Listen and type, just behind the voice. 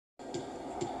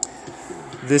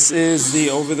This is the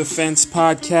Over the Fence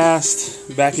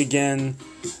podcast, back again.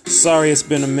 Sorry it's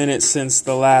been a minute since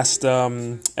the last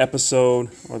episode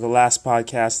or the last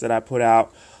podcast that I put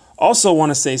out. Also want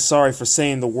to say sorry for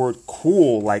saying the word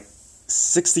cool like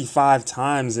 65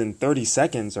 times in 30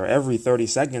 seconds or every 30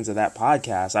 seconds of that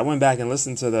podcast. I went back and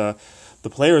listened to the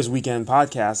Players Weekend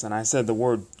podcast, and I said the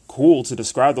word cool to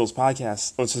describe those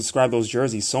podcasts or to describe those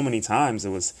jerseys so many times. It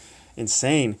was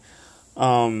insane.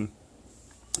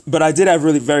 But I did have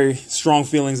really very strong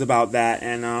feelings about that,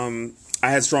 and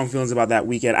I had strong feelings about that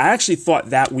weekend. I actually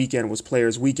thought that weekend was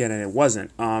Players Weekend, and it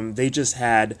wasn't. They just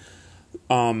had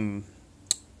the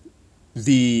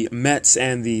Mets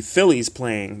and the Phillies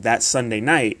playing that Sunday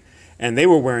night, and they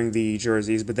were wearing the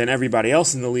jerseys, but then everybody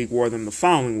else in the league wore them the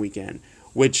following weekend,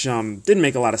 which didn't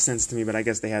make a lot of sense to me, but I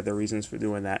guess they had their reasons for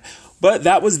doing that. But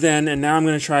that was then, and now I'm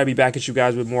going to try to be back at you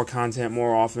guys with more content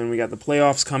more often. We got the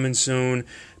playoffs coming soon.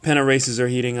 Pennant races are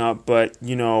heating up, but,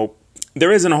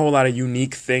 there isn't a whole lot of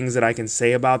unique things that I can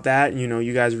say about that.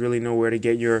 You guys really know where to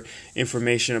get your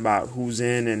information about who's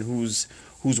in and who's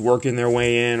working their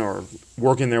way in or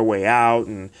working their way out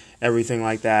and everything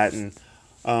like that.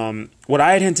 And what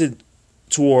I had hinted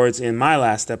towards in my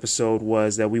last episode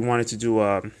was that we wanted to do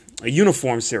a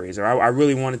uniform series, or I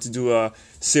really wanted to do a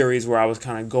series where I was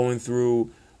kind of going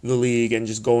through the league and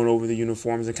just going over the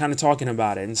uniforms and kind of talking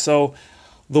about it. And so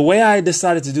the way I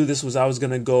decided to do this was I was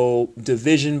going to go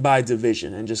division by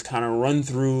division and just kind of run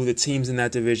through the teams in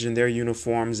that division, their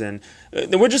uniforms, and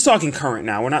we're just talking current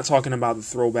now. We're not talking about the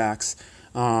throwbacks.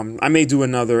 I may do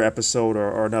another episode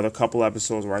or another couple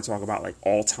episodes where I talk about like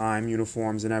all-time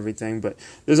uniforms and everything, but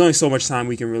there's only so much time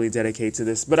we can really dedicate to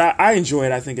this. But I enjoy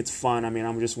it. I think it's fun. I mean,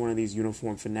 I'm just one of these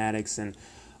uniform fanatics, and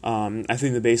I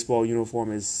think the baseball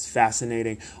uniform is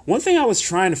fascinating. One thing I was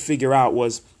trying to figure out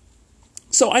was,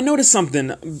 so I noticed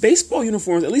something. Baseball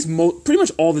uniforms, at least pretty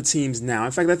much all the teams now,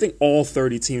 in fact, I think all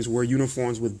 30 teams wear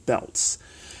uniforms with belts.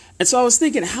 And so I was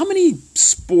thinking, how many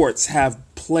sports have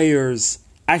players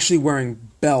actually wearing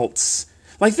belts?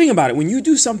 Like, think about it. When you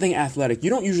do something athletic, you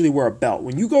don't usually wear a belt.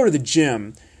 When you go to the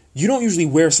gym, you don't usually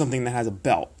wear something that has a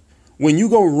belt. When you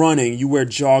go running, you wear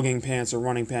jogging pants or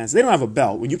running pants. They don't have a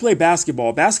belt. When you play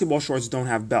basketball shorts don't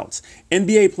have belts.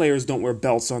 NBA players don't wear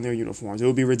belts on their uniforms. It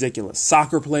would be ridiculous.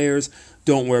 Soccer players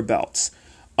don't wear belts.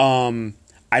 I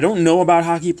don't know about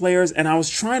hockey players, and I was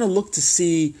trying to look to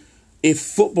see if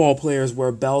football players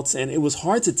wear belts, and it was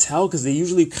hard to tell because they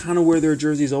usually kind of wear their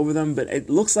jerseys over them, but it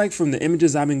looks like from the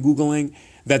images I've been Googling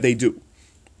that they do.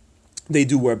 They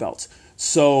do wear belts.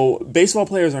 So baseball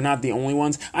players are not the only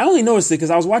ones. I only noticed it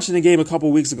because I was watching the game a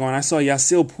couple weeks ago, and I saw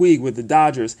Yasiel Puig with the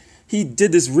Dodgers. He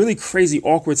did this really crazy,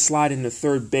 awkward slide into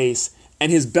third base,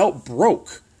 and his belt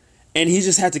broke. And he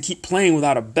just had to keep playing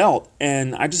without a belt.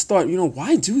 And I just thought,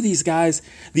 why do these guys,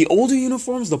 the older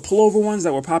uniforms, the pullover ones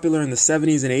that were popular in the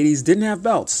 70s and 80s, didn't have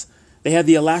belts. They had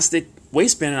the elastic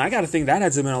waistband, and I got to think that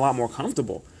had to have been a lot more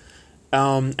comfortable.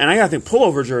 And I got to think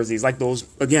pullover jerseys, like those,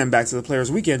 again, back to the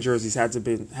Players Weekend jerseys, have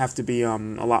to be a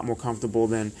lot more comfortable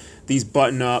than these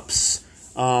button-ups.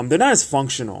 They're not as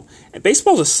functional. And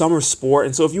baseball's a summer sport,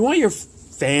 and so if you want your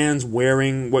fans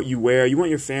wearing what you wear, you want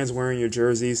your fans wearing your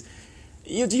jerseys,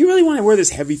 do you really want to wear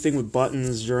this heavy thing with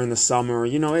buttons during the summer?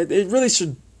 It really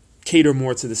should cater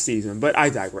more to the season, but I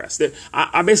digress.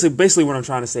 I basically what I'm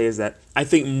trying to say is that I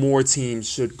think more teams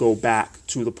should go back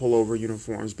to the pullover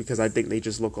uniforms because I think they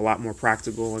just look a lot more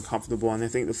practical and comfortable, and I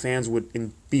think the fans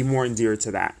would be more endeared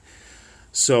to that.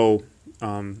 So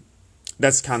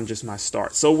that's kind of just my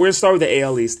start. So we're going to start with the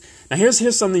AL East. Now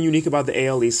here's something unique about the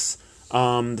AL East.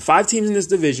 The 5 teams in this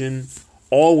division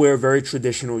all wear very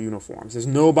traditional uniforms. There's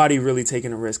nobody really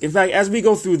taking a risk. In fact, as we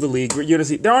go through the league, you're going to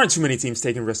see there aren't too many teams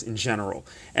taking risks in general.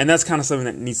 And that's kind of something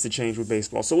that needs to change with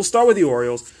baseball. So we'll start with the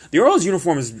Orioles. The Orioles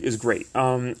uniform is great.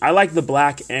 I like the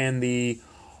black and the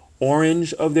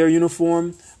orange of their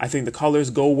uniform. I think the colors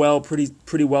go well, pretty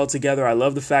well together. I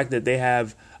love the fact that they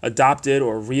have adopted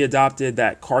or readopted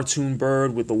that cartoon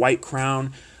bird with the white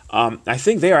crown. I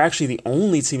think they are actually the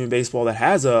only team in baseball that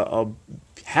has a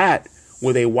hat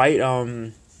with a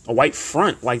white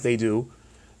front like they do.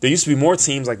 There used to be more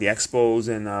teams like the Expos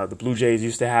and the Blue Jays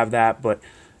used to have that, but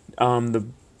the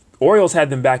Orioles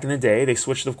had them back in the day. They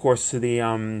switched, of course, to the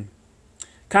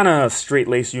kind of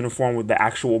straight-laced uniform with the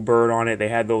actual bird on it. They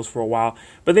had those for a while,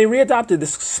 but they readopted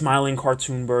this smiling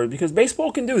cartoon bird because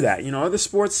baseball can do that. Other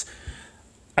sports,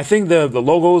 I think the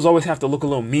logos always have to look a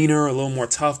little meaner, a little more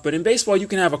tough, but in baseball you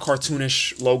can have a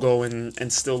cartoonish logo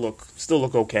and still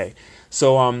look okay.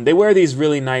 So they wear these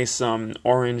really nice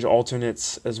orange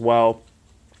alternates as well,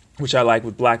 which I like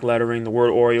with black lettering, the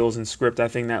word Orioles in script. I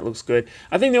think that looks good.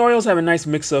 I think the Orioles have a nice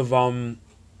mix of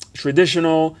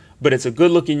traditional but it's a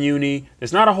good-looking uni.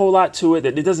 There's not a whole lot to it.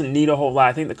 It doesn't need a whole lot.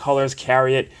 I think the colors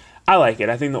carry it. I like it.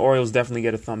 I think the Orioles definitely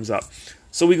get a thumbs up.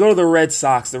 So we go to the Red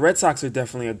Sox. The Red Sox are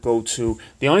definitely a go-to.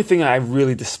 The only thing I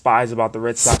really despise about the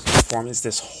Red Sox uniform is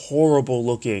this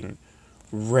horrible-looking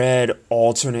red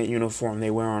alternate uniform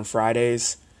they wear on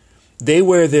Fridays. They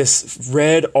wear this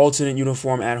red alternate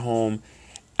uniform at home.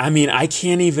 I mean, I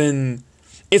can't even...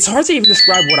 It's hard to even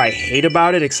describe what I hate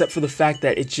about it, except for the fact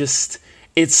that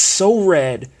it's so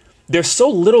red. There's so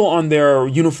little on their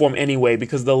uniform anyway,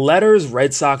 because the letters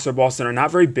Red Sox or Boston are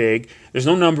not very big. There's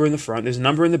no number in the front. There's a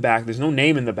number in the back. There's no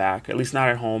name in the back, at least not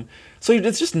at home. So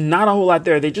it's just not a whole lot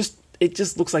there. It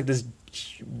just looks like this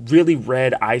really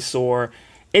red eyesore.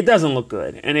 It doesn't look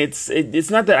good. And it's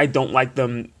not that I don't like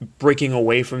them breaking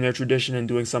away from their tradition and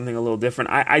doing something a little different.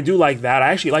 I do like that.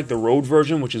 I actually like the road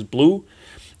version, which is blue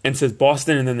and says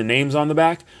Boston and then the names on the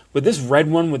back. But this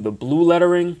red one with the blue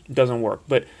lettering doesn't work.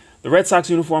 But the Red Sox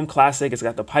uniform, classic. It's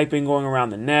got the piping going around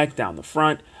the neck, down the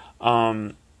front.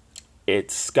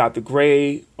 It's got the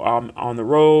gray on the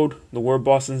road. The word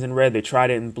Boston's in red. They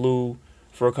tried it in blue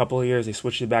for a couple of years. They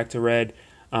switched it back to red.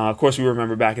 Of course, we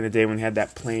remember back in the day when they had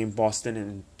that plain Boston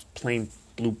and plain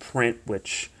blue print,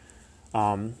 which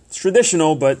it's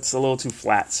traditional, but it's a little too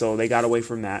flat. So they got away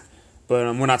from that.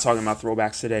 But we're not talking about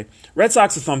throwbacks today. Red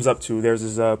Sox a thumbs up too. Theirs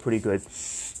is pretty good.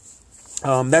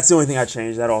 That's the only thing I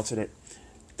changed, that alternate.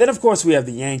 Then, of course, we have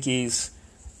the Yankees.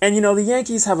 And, the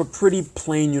Yankees have a pretty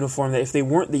plain uniform that if they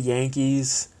weren't the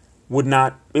Yankees,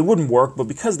 it wouldn't work. But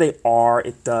because they are,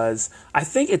 it does. I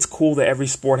think it's cool that every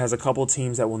sport has a couple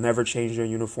teams that will never change their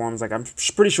uniforms. Like, I'm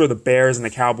pretty sure the Bears and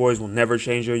the Cowboys will never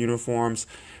change their uniforms.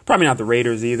 Probably not the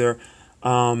Raiders either.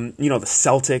 The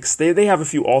Celtics, they have a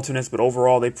few alternates, but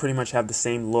overall, they pretty much have the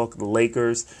same look. The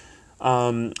Lakers.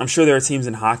 I'm sure there are teams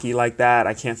in hockey like that.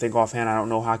 I can't think offhand. I don't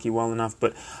know hockey well enough,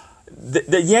 but...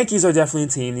 The Yankees are definitely a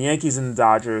team. The Yankees and the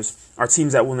Dodgers are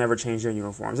teams that will never change their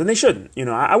uniforms, and they shouldn't.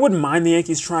 I wouldn't mind the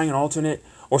Yankees trying an alternate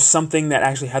or something that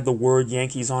actually had the word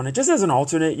Yankees on it, just as an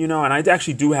alternate, and I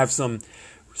actually do have some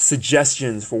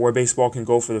suggestions for where baseball can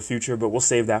go for the future, but we'll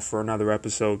save that for another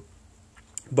episode.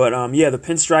 But, the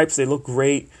pinstripes, they look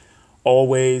great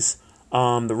always.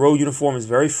 The road uniform is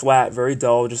very flat, very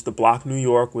dull, just the block New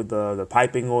York with the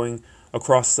piping going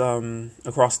across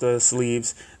the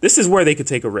sleeves. This is where they could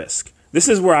take a risk. This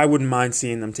is where I wouldn't mind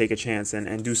seeing them take a chance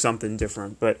and do something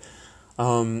different. But,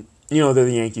 they're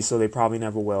the Yankees, so they probably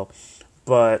never will.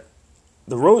 But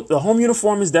the home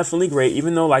uniform is definitely great,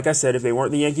 even though, like I said, if they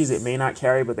weren't the Yankees, it may not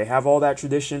carry, but they have all that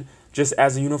tradition. Just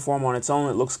as a uniform on its own,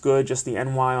 it looks good. Just the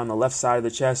NY on the left side of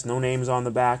the chest, no names on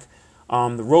the back.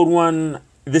 The road one...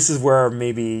 This is where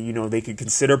maybe, they could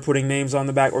consider putting names on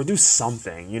the back or do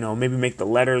something, maybe make the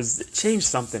letters, change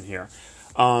something here,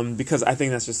 because I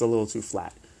think that's just a little too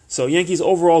flat. So Yankees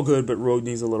overall good, but road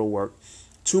needs a little work.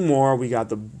 Two more, we got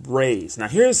the Rays. Now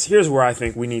here's where I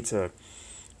think we need to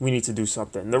do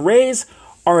something. The Rays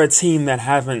are a team that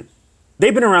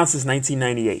they've been around since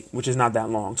 1998, which is not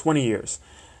that long, 20 years.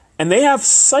 And they have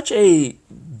such a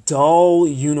dull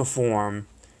uniform.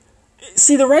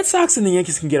 See, the Red Sox and the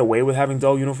Yankees can get away with having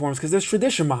dull uniforms because there's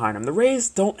tradition behind them. The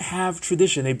Rays don't have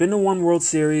tradition. They've been to one World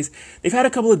Series. They've had a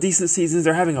couple of decent seasons.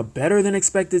 They're having a better than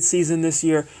expected season this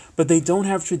year, but they don't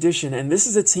have tradition. And this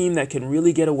is a team that can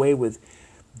really get away with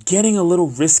getting a little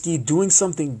risky, doing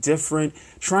something different,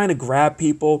 trying to grab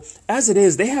people. As it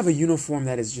is, they have a uniform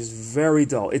that is just very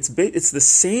dull. It's the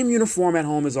same uniform at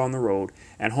home as on the road.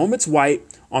 At home, it's white.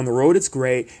 On the road, it's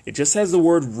gray. It just has the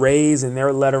word Rays in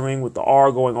their lettering with the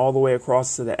R going all the way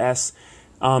across to the S.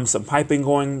 Some piping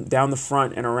going down the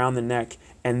front and around the neck.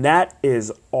 And that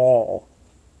is all.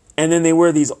 And then they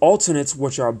wear these alternates,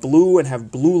 which are blue and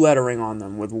have blue lettering on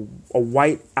them with a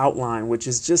white outline, which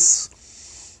is just...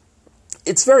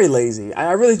 It's very lazy.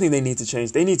 I really think they need to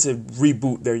change. They need to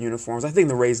reboot their uniforms. I think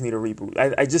the Rays need a reboot.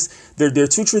 They're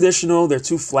too traditional. They're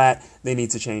too flat. They need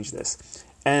to change this.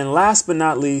 And last but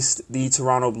not least, the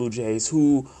Toronto Blue Jays,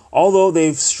 who, although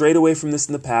they've strayed away from this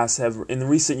in the past, have in the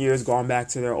recent years gone back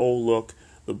to their old look.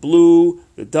 The blue,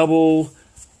 the double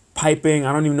piping,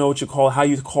 I don't even know how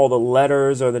you call the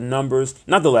letters or the numbers.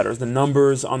 Not the letters, the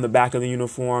numbers on the back of the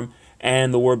uniform.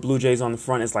 And the word Blue Jays on the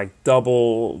front is like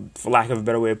double, for lack of a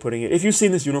better way of putting it. If you've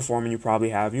seen this uniform, and you probably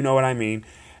have, you know what I mean.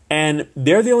 And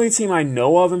they're the only team I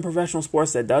know of in professional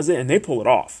sports that does it, and they pull it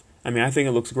off. I mean, I think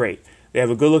it looks great. They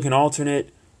have a good-looking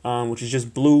alternate, which is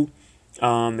just blue.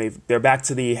 They're back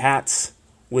to the hats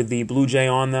with the Blue Jay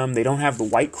on them. They don't have the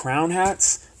white crown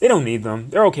hats. They don't need them.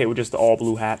 They're okay with just the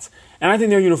all-blue hats. And I think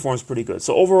their uniform's pretty good.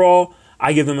 So overall,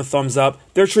 I give them a thumbs up.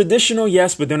 They're traditional,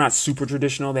 yes, but they're not super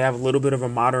traditional. They have a little bit of a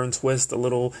modern twist, a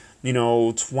little,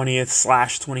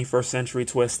 20th/21st century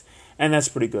twist, and that's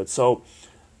pretty good. So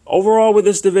overall with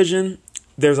this division,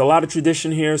 there's a lot of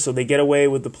tradition here, so they get away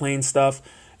with the plain stuff,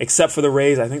 except for the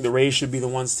Rays. I think the Rays should be the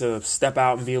ones to step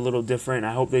out and be a little different.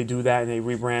 I hope they do that and they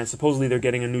rebrand. Supposedly they're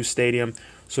getting a new stadium,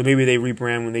 so maybe they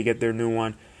rebrand when they get their new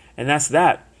one. And that's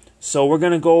that. So we're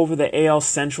going to go over the AL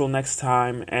Central next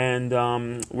time, and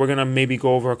we're going to maybe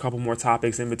go over a couple more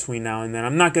topics in between now and then.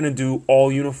 I'm not going to do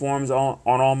all uniforms on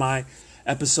all my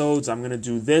episodes. I'm going to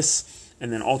do this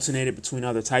and then alternate it between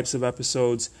other types of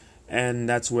episodes, and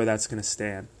that's where that's going to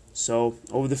stand. So,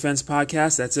 Over the Fence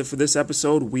Podcast, that's it for this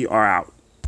episode. We are out.